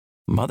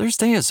Mother's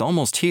Day is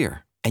almost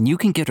here, and you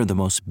can get her the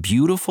most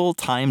beautiful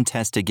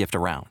time-tested gift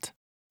around.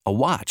 A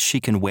watch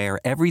she can wear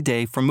every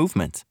day from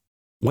Movement.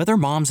 Whether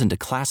mom's into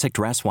classic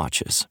dress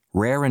watches,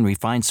 rare and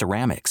refined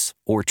ceramics,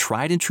 or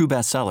tried and true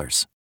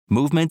bestsellers,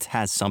 Movement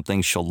has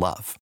something she'll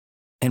love.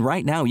 And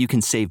right now you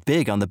can save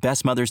big on the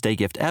best Mother's Day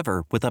gift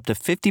ever with up to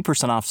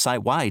 50% off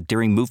site-wide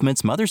during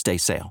Movement's Mother's Day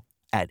sale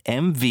at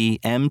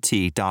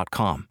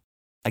mvmt.com.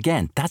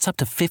 Again, that's up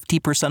to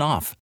 50%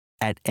 off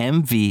at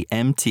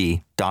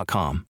mvmt.com.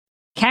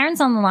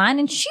 Karen's on the line,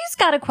 and she's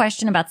got a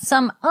question about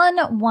some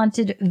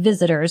unwanted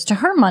visitors to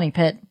her money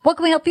pit. What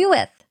can we help you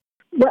with?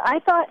 Well, I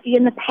thought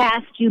in the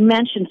past you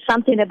mentioned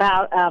something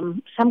about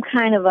some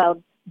kind of a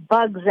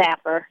bug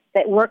zapper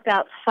that worked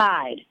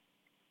outside.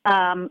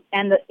 And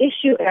the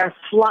issue are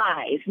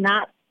flies,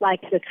 not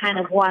like the kind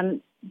of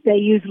one they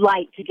use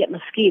light to get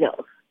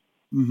mosquitoes.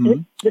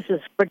 Mm-hmm. This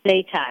is for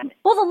daytime.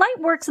 Well, the light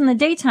works in the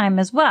daytime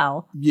as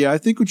well. Yeah, I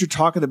think what you're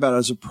talking about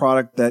is a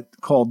product that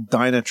called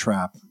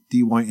Dynatrap,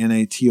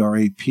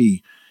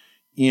 Dynatrap.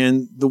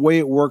 And the way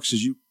it works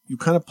is you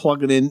kind of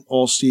plug it in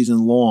all season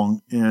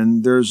long,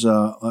 and there's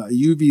a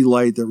UV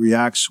light that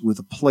reacts with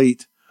a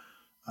plate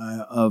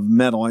of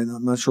metal.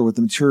 I'm not sure what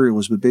the material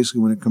is, but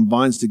basically when it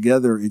combines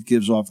together, it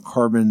gives off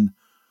carbon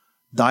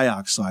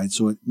dioxide,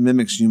 so it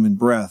mimics human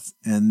breath.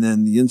 And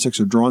then the insects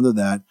are drawn to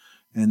that,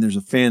 and there's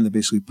a fan that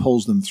basically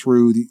pulls them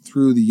through the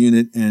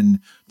unit and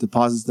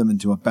deposits them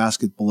into a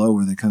basket below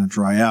where they kind of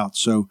dry out.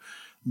 So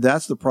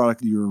that's the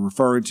product you're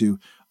referring to.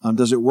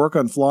 Does it work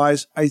on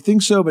flies? I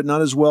think so, but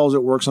not as well as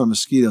it works on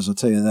mosquitoes, I'll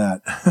tell you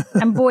that.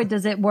 And boy,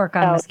 does it work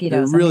on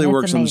mosquitoes. It really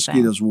works on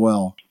mosquitoes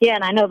well. Yeah,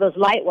 and I know those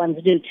light ones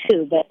do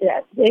too, but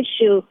the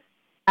issue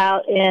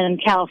out in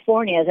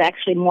California is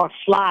actually more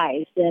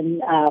flies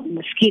than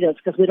mosquitoes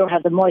because we don't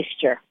have the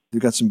moisture.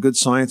 They've got some good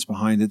science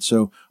behind it,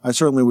 so I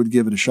certainly would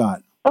give it a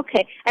shot.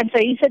 Okay, and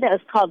so you said that was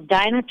called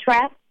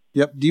Dynatrap?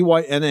 Yep,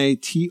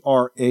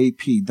 Dynatrap,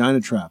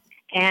 Dynatrap.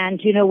 And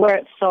do you know where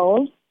it's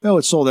sold? No,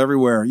 it's sold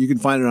everywhere. You can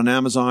find it on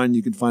Amazon.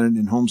 You can find it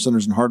in home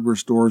centers and hardware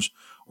stores,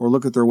 or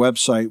look at their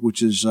website,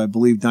 which is, I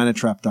believe,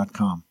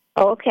 Dynatrap.com.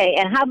 Okay,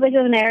 and how big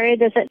of an area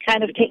does it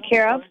kind of take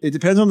care of? It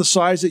depends on the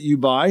size that you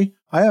buy.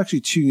 I have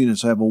actually 2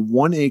 units. I have a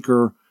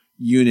 1-acre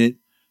unit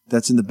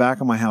that's in the back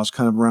of my house,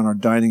 kind of around our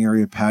dining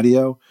area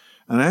patio.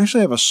 And I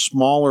actually have a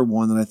smaller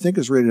one that I think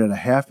is rated at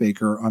a 1/2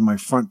 acre on my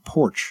front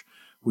porch,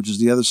 which is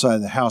the other side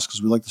of the house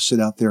because we like to sit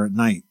out there at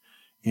night.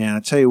 And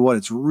I tell you what,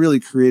 it's really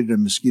created a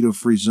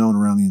mosquito-free zone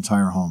around the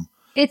entire home.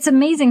 It's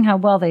amazing how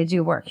well they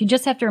do work. You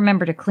just have to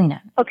remember to clean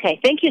it. Okay,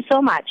 thank you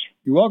so much.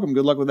 You're welcome.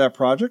 Good luck with that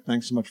project.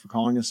 Thanks so much for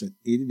calling us at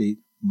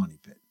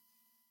 888-MONEY-PIT.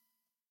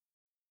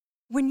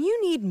 When you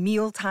need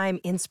mealtime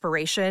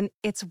inspiration,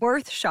 it's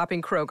worth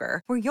shopping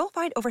Kroger, where you'll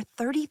find over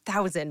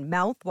 30,000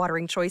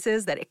 mouth-watering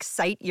choices that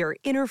excite your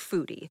inner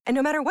foodie. And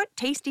no matter what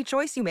tasty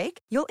choice you make,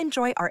 you'll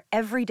enjoy our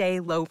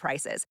everyday low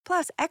prices,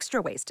 plus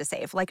extra ways to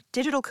save, like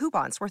digital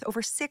coupons worth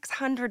over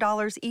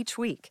 $600 each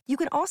week. You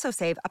can also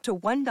save up to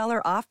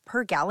 $1 off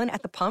per gallon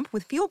at the pump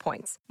with fuel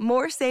points.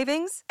 More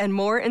savings and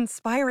more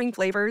inspiring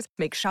flavors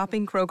make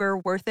shopping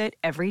Kroger worth it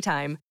every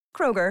time.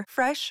 Kroger,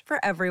 fresh for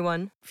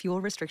everyone.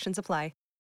 Fuel restrictions apply.